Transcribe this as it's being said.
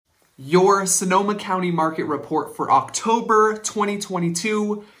your Sonoma County market report for October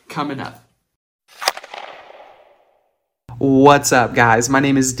 2022 coming up. What's up, guys? My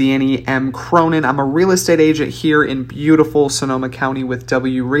name is Danny M. Cronin. I'm a real estate agent here in beautiful Sonoma County with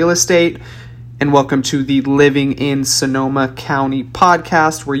W Real Estate. And welcome to the Living in Sonoma County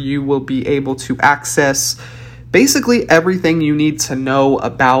podcast, where you will be able to access basically everything you need to know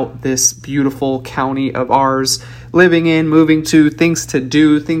about this beautiful county of ours, living in, moving to, things to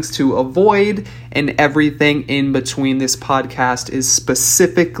do, things to avoid, and everything in between. This podcast is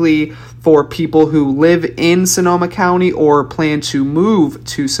specifically for people who live in Sonoma County or plan to move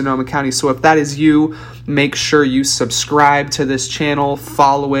to Sonoma County. So if that is you, make sure you subscribe to this channel,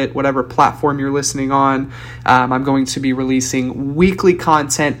 follow it, whatever platform you're listening on. I'm going to be releasing weekly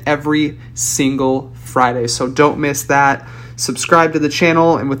content every single Friday, so don't miss that. Subscribe to the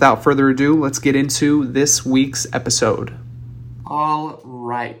channel, and without further ado, let's get into this week's episode. All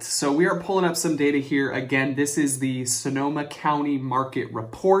right, so we are pulling up some data here. Again, this is the Sonoma County market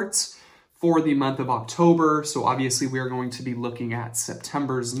report for the month of October. So obviously we are going to be looking at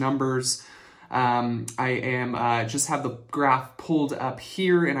September's numbers. I am just have the graph pulled up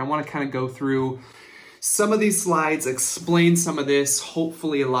here, and I want to kind of go through some of these slides, explain some of this.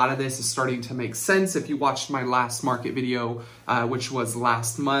 Hopefully a lot of this is starting to make sense. If you watched my last market video, which was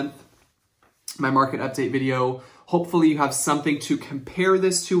last month, my market update video, hopefully you have something to compare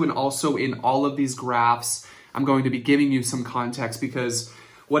this to. And also in all of these graphs, I'm going to be giving you some context, because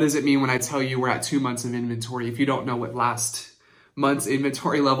what does it mean when I tell you we're at 2 months of inventory if you don't know what last month's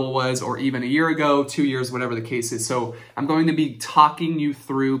inventory level was, or even a year ago, 2 years, whatever the case is. So I'm going to be talking you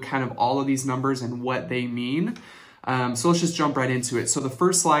through kind of all of these numbers and what they mean. So let's just jump right into it. So the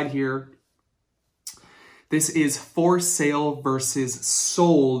first slide here, this is for sale versus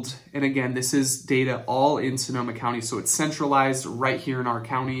sold. And again, this is data all in Sonoma County. So it's centralized right here in our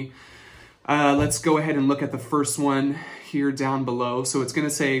county. Let's go ahead and look at the first one here down below. So it's going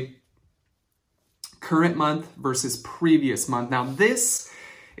to say current month versus previous month. Now this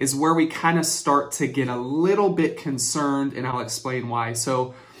is where we kind of start to get a little bit concerned, and I'll explain why.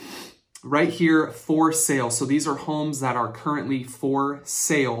 So right here, for sale. So these are homes that are currently for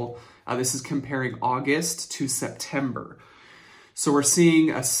sale. This is comparing August to September. So we're seeing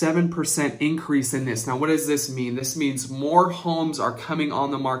a 7% increase in this. Now, what does this mean? This means more homes are coming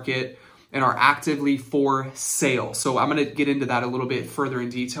on the market and are actively for sale. So I'm going to get into that a little bit further in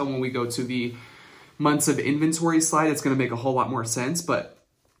detail when we go to the months of inventory slide. It's going to make a whole lot more sense. But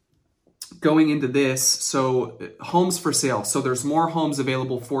going into this, so homes for sale. So there's more homes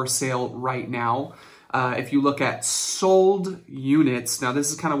available for sale right now. If you look at sold units, now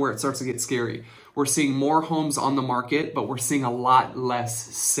this is kind of where it starts to get scary. We're seeing more homes on the market, but we're seeing a lot less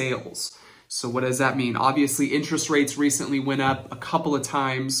sales. So what does that mean? Obviously, interest rates recently went up a couple of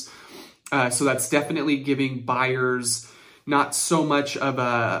times. So that's definitely giving buyers not so much of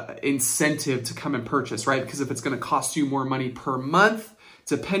a incentive to come and purchase, right? Because if it's going to cost you more money per month,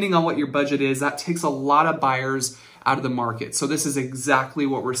 depending on what your budget is, that takes a lot of buyers out of the market. So this is exactly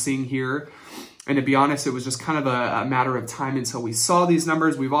what we're seeing here. And to be honest, it was just kind of a matter of time until we saw these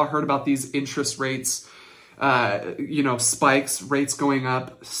numbers. We've all heard about these interest rates, spikes, rates going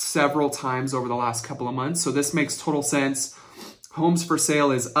up several times over the last couple of months. So this makes total sense. Homes for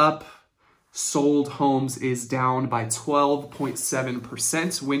sale is up. Sold homes is down by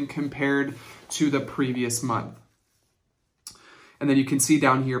 12.7% when compared to the previous month. And then you can see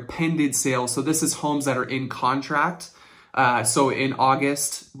down here, pending sales. So this is homes that are in contract. So in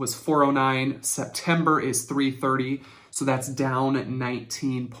August was 409, September is 330. So that's down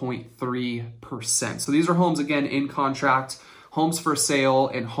 19.3%. So these are homes, again, in contract, homes for sale,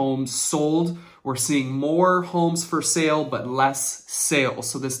 and homes sold. We're seeing more homes for sale, but less sales.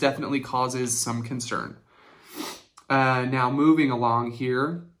 So this definitely causes some concern. Now moving along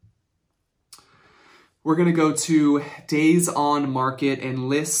here, we're going to go to days on market and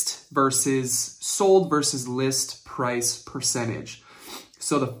list versus sold versus list price percentage.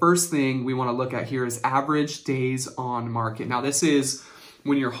 So the first thing we want to look at here is average days on market. Now this is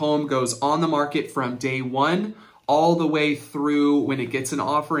when your home goes on the market from day one all the way through when it gets an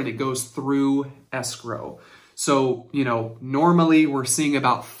offer and it goes through escrow. So, normally we're seeing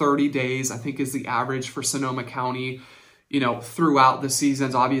about 30 days, I think, is the average for Sonoma County, throughout the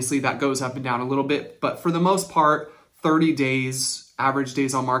seasons. Obviously that goes up and down a little bit, but for the most part, 30 days, average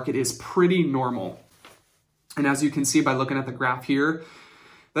days on market is pretty normal. And as you can see by looking at the graph here,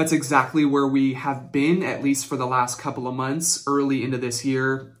 that's exactly where we have been, at least for the last couple of months, early into this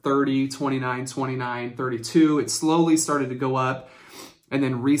year, 30, 29, 29, 32. It slowly started to go up And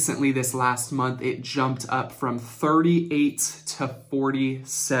then recently, this last month, it jumped up from 38 to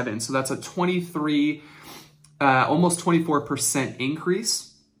 47. So that's a 23, almost 24%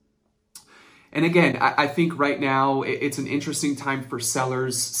 increase. And again, I think right now it's an interesting time for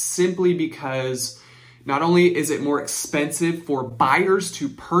sellers simply because not only is it more expensive for buyers to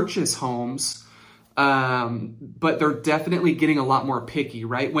purchase homes, but they're definitely getting a lot more picky,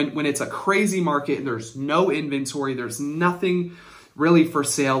 right? When it's a crazy market and there's no inventory, there's nothing really for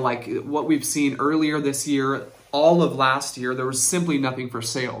sale, like what we've seen earlier this year, all of last year, there was simply nothing for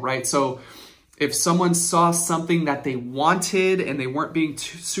sale, right? So if someone saw something that they wanted and they weren't being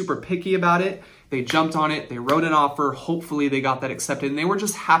super picky about it, they jumped on it, they wrote an offer, hopefully they got that accepted, and they were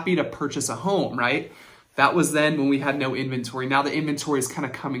just happy to purchase a home, right? That was then when we had no inventory. Now the inventory is kind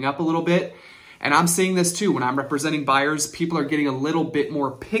of coming up a little bit. And I'm seeing this too. When I'm representing buyers, people are getting a little bit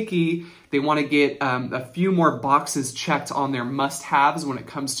more picky. They want to get a few more boxes checked on their must-haves when it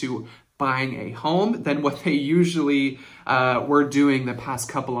comes to buying a home than what they usually were doing the past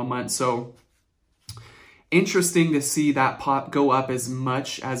couple of months. So interesting to see that pop go up as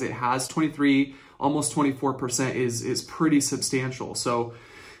much as it has. 23, almost 24% is pretty substantial. So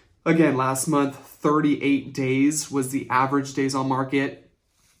again, last month, 38 days was the average days on market.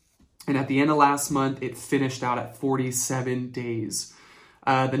 And at the end of last month, it finished out at 47 days.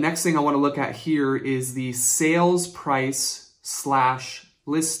 The next thing I want to look at here is the sales price slash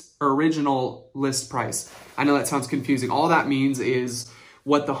original list price. I know that sounds confusing. All that means is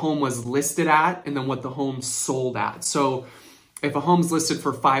what the home was listed at and then what the home sold at. So if a home's listed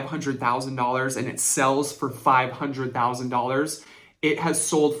for $500,000 and it sells for $500,000, it has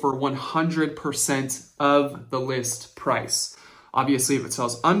sold for 100% of the list price. Obviously, if it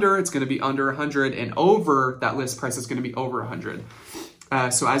sells under, it's going to be under 100, and over, that list price is going to be over 100.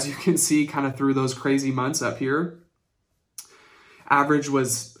 So as you can see, kind of through those crazy months up here, average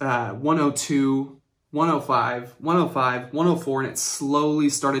was 102, 105, 105, 104, and it slowly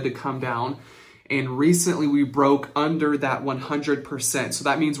started to come down. And recently we broke under that 100%. So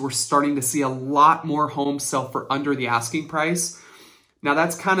that means we're starting to see a lot more homes sell for under the asking price. Now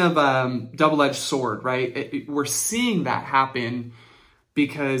that's kind of a double-edged sword, right? We're seeing that happen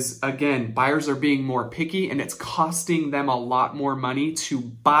because, again, buyers are being more picky and it's costing them a lot more money to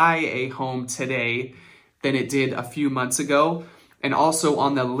buy a home today than it did a few months ago. And also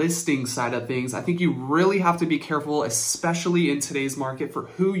on the listing side of things, I think you really have to be careful, especially in today's market, for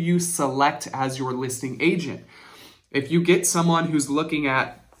who you select as your listing agent. If you get someone who's looking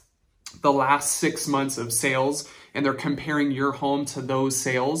at the last 6 months of sales and they're comparing your home to those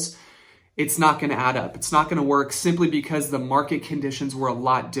sales, it's not going to add up. It's not going to work simply because the market conditions were a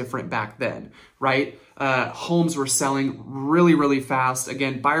lot different back then, right? Homes were selling really, really fast.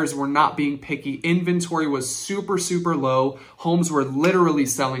 Again, buyers were not being picky. Inventory was super, super low. Homes were literally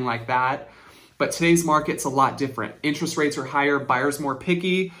selling like that. But today's market's a lot different. Interest rates are higher, buyers more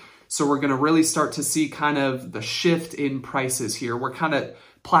picky. So we're going to really start to see kind of the shift in prices here. We're kind of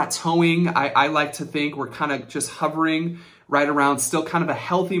plateauing. I like to think we're kind of just hovering right around, still kind of a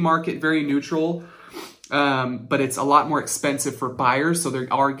healthy market, very neutral, but it's a lot more expensive for buyers, so they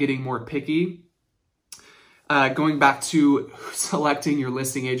are getting more picky. Going back to selecting your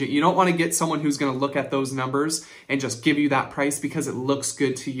listing agent, you don't want to get someone who's going to look at those numbers and just give you that price because it looks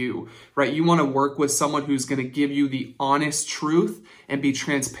good to you, right? You want to work with someone who's going to give you the honest truth and be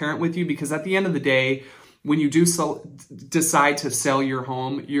transparent with you, because at the end of the day, when you do decide to sell your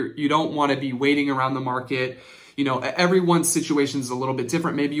home, you don't want to be waiting around the market. You know, everyone's situation is a little bit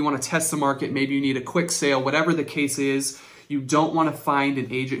different. Maybe you want to test the market. Maybe you need a quick sale. Whatever the case is, you don't want to find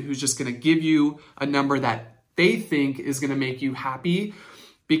an agent who's just going to give you a number that they think is going to make you happy.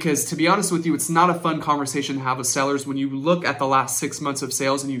 Because to be honest with you, it's not a fun conversation to have with sellers when you look at the last 6 months of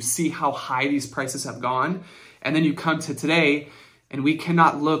sales and you see how high these prices have gone. And then you come to today, and we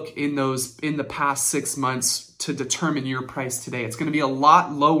cannot look in the past 6 months to determine your price today. It's going to be a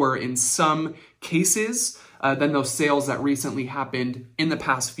lot lower in some cases than those sales that recently happened in the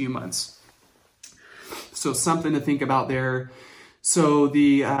past few months. So something to think about there. So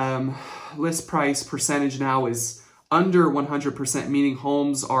the list price percentage now is under 100%, meaning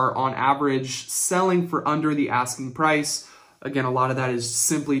homes are on average selling for under the asking price. Again, a lot of that is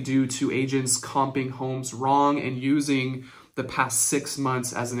simply due to agents comping homes wrong and using the past 6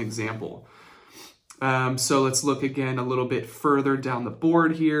 months as an example. So let's look again a little bit further down the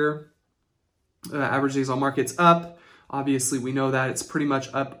board here. Average days on market's up. Obviously, we know that it's pretty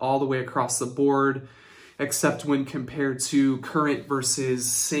much up all the way across the board, except when compared to current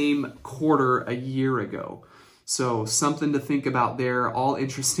versus same quarter a year ago. So something to think about there. All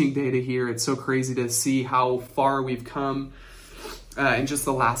interesting data here. It's so crazy to see how far we've come. in just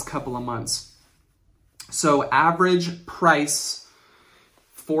the last couple of months. So average price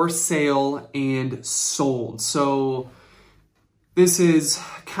for sale and sold. So this is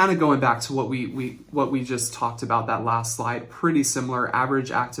kind of going back to what we just talked about that last slide. Pretty similar.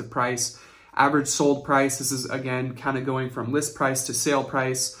 Average active price, average sold price. This is again kind of going from list price to sale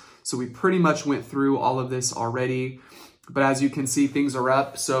price. So we pretty much went through all of this already. But as you can see, things are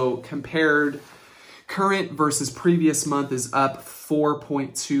up. So compared current versus previous month is up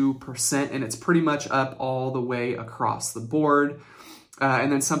 4.2%, and it's pretty much up all the way across the board.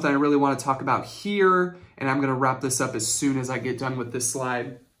 And then something I really want to talk about here, and I'm going to wrap this up as soon as I get done with this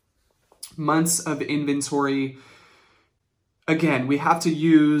slide. Months of inventory. Again, we have to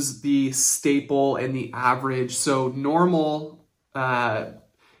use the staple and the average. So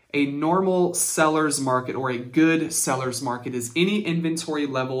a normal seller's market or a good seller's market is any inventory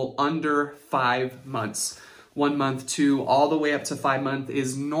level under 5 months. 1 month, 2, all the way up to 5 months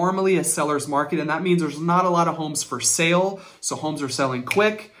is normally a seller's market. And that means there's not a lot of homes for sale. So homes are selling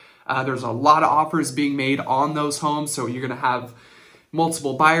quick. There's a lot of offers being made on those homes. So you're going to have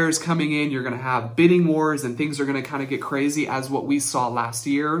multiple buyers coming in. You're going to have bidding wars, and things are going to kind of get crazy as what we saw last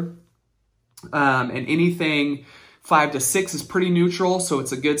year. And anything 5 to 6 is pretty neutral. So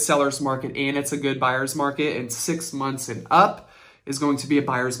it's a good seller's market and it's a good buyer's market. And 6 months and up is going to be a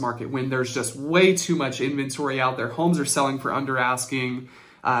buyer's market when there's just way too much inventory out there. Homes are selling for under asking.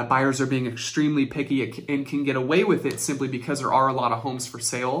 Buyers are being extremely picky and can get away with it simply because there are a lot of homes for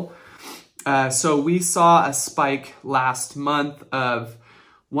sale. So we saw a spike last month of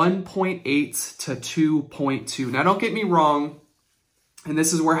 1.8 to 2.2. Now, don't get me wrong. And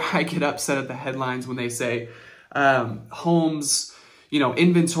this is where I get upset at the headlines when they say homes,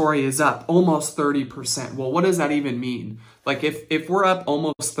 inventory is up almost 30%. Well, what does that even mean? Like if we're up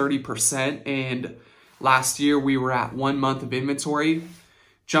almost 30% and last year we were at 1 month of inventory,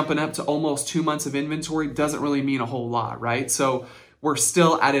 jumping up to almost 2 months of inventory doesn't really mean a whole lot, right? So we're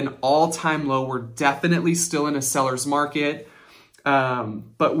still at an all-time low. We're definitely still in a seller's market.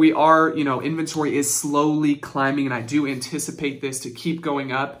 But we are, inventory is slowly climbing, and I do anticipate this to keep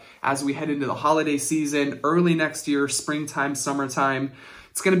going up as we head into the holiday season, early next year, springtime, summertime.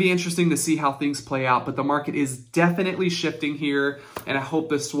 It's going to be interesting to see how things play out, but the market is definitely shifting here, and I hope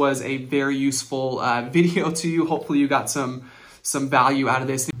this was a very useful video to you. Hopefully you got some value out of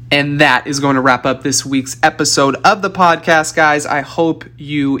this. And that is going to wrap up this week's episode of the podcast, guys. I hope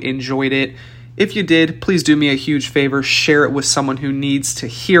you enjoyed it. If you did, please do me a huge favor. Share it with someone who needs to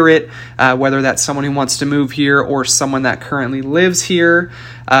hear it, whether that's someone who wants to move here or someone that currently lives here.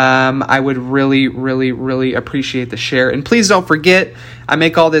 I would really, really, really appreciate the share. And please don't forget, I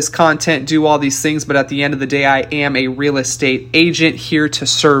make all this content, do all these things, but at the end of the day, I am a real estate agent here to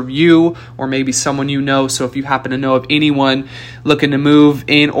serve you or maybe someone you know. So if you happen to know of anyone looking to move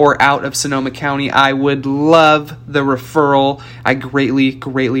in or out of Sonoma County, I would love the referral. I greatly,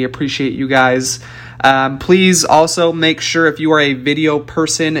 greatly appreciate you guys. Please also make sure if you are a video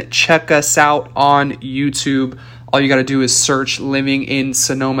person, check us out on YouTube. All you got to do is search Living in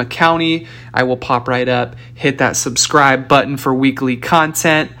Sonoma County. I will pop right up. Hit that subscribe button for weekly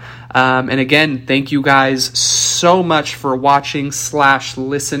content. And again, thank you guys so much for watching /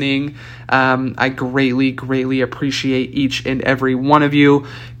 listening. I greatly, greatly appreciate each and every one of you.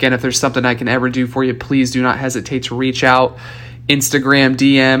 Again, if there's something I can ever do for you, please do not hesitate to reach out. Instagram,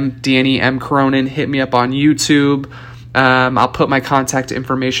 DM, Danny M. Cronin. Hit me up on YouTube. I'll put my contact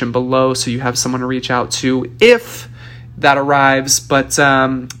information below so you have someone to reach out to if that arrives. But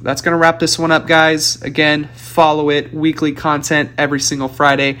that's going to wrap this one up, guys. Again, follow it. Weekly content every single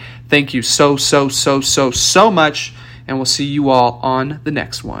Friday. Thank you so much. And we'll see you all on the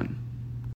next one.